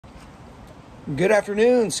Good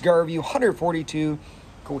afternoon, Cigar Review 142,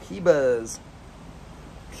 Cohibas,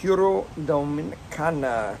 Puro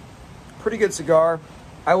Dominicana. Pretty good cigar.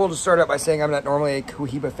 I will just start out by saying I'm not normally a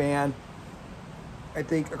Cohiba fan. I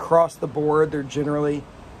think across the board, they're generally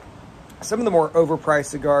some of the more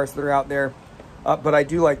overpriced cigars that are out there, but I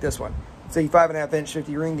do like this one. It's a 5.5 inch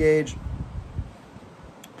 50 ring gauge.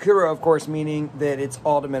 Puro, of course, meaning that it's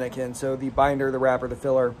all Dominican. So the binder, the wrapper, the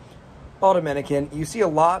filler, all Dominican. You see a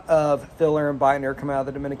lot of filler and binder come out of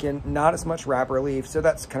the Dominican, not as much wrapper leaf, so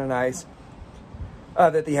that's kind of nice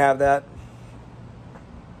that they have that.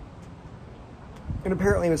 And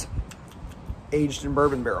apparently it was aged in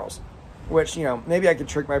bourbon barrels, which, you know, maybe I could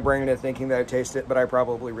trick my brain into thinking that I taste it, but I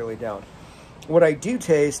probably really don't. What I do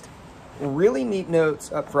taste, really neat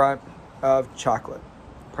notes up front of chocolate,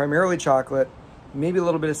 primarily chocolate, maybe a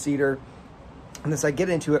little bit of cedar. And as I get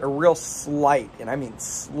into it, a real slight, and I mean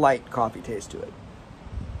slight, coffee taste to it.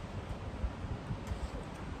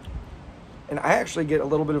 And I actually get a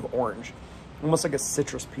little bit of orange, almost like a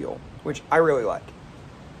citrus peel, which I really like.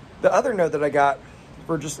 The other note that I got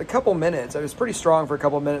for just a couple minutes, I was pretty strong for a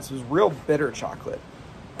couple minutes, was real bitter chocolate.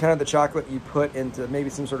 Kind of the chocolate you put into maybe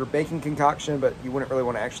some sort of baking concoction, but you wouldn't really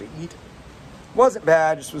want to actually eat. Wasn't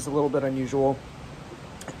bad, just was a little bit unusual.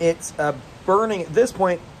 It's burning at this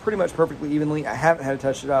point pretty much perfectly evenly. I haven't had to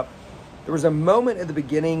touch it up. There was a moment at the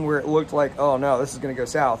beginning where it looked like, oh no, this is going to go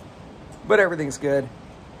south, but everything's good.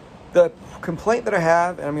 The complaint that I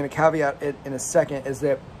have, and I'm going to caveat it in a second, is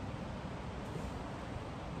that,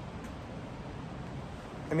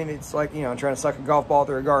 I mean, it's like, you know, trying to suck a golf ball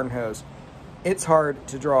through a garden hose. It's hard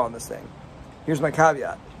to draw on this thing. Here's my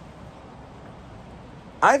caveat.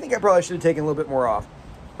 I think I probably should have taken a little bit more off.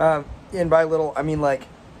 And by little, I mean like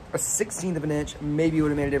a 1/16 of an inch, maybe it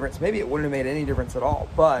would have made a difference. Maybe it wouldn't have made any difference at all,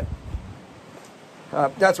 but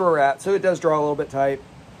that's where we're at. So it does draw a little bit tight,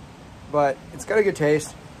 but it's got a good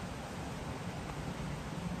taste.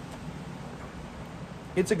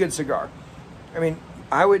 It's a good cigar. I mean,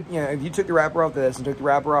 I would, you know, if you took the wrapper off this and took the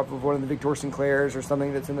wrapper off of one of the Victor Sinclairs or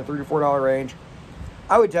something that's in the $3 to $4 range,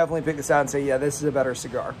 I would definitely pick this out and say, yeah, this is a better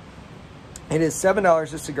cigar. It is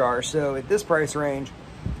 $7 a cigar, so at this price range,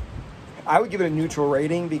 I would give it a neutral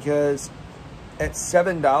rating because at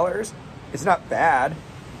 $7, it's not bad.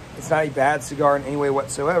 It's not a bad cigar in any way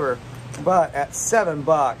whatsoever. But at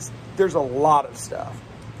 $7, there's a lot of stuff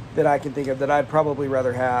that I can think of that I'd probably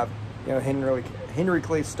rather have. You know, Henry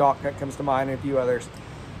Clay Stock that comes to mind and a few others.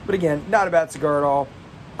 But again, not a bad cigar at all.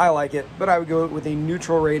 I like it, but I would go with a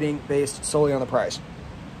neutral rating based solely on the price.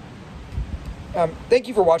 Thank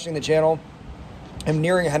you for watching the channel. I'm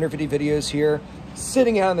nearing 150 videos here,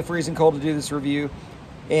 sitting out in the freezing cold to do this review,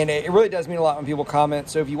 and it really does mean a lot when people comment.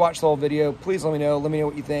 So if you watch the whole video, please let me know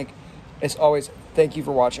what you think. As always, thank you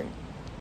for watching.